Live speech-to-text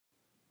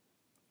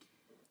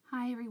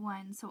Hi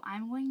everyone, so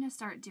I'm going to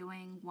start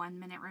doing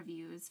 1-minute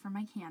reviews for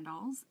my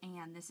candles,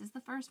 and this is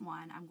the first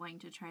one. I'm going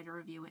to try to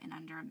review it in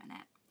under a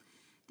minute.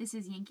 This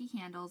is Yankee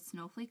Candles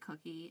Snowflake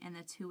Cookie in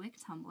the 2-wick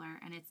tumbler,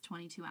 and it's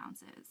 22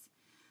 ounces.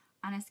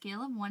 On a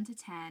scale of 1 to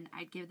 10,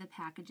 I'd give the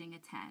packaging a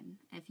 10.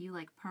 If you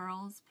like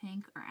pearls,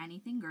 pink, or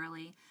anything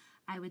girly,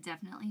 I would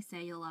definitely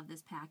say you'll love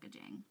this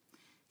packaging.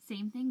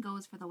 Same thing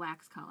goes for the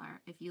wax color.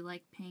 If you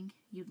like pink,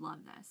 you'd love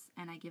this,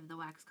 and I give the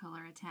wax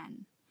color a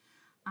 10.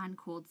 On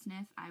cold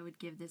sniff, I would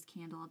give this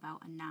candle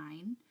about a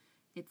 9.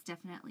 It's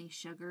definitely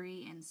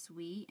sugary and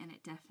sweet, and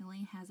it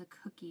definitely has a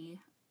cookie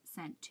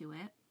scent to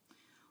it.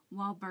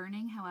 While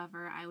burning,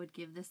 however, I would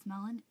give the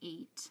smell an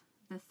 8.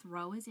 The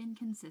throw is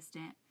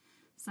inconsistent.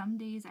 Some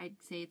days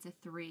I'd say it's a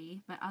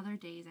 3, but other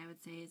days I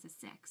would say it's a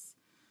 6.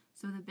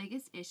 So the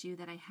biggest issue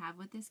that I have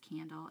with this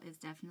candle is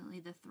definitely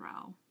the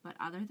throw. But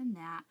other than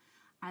that,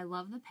 I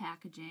love the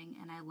packaging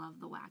and I love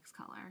the wax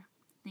color.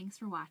 Thanks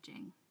for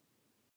watching.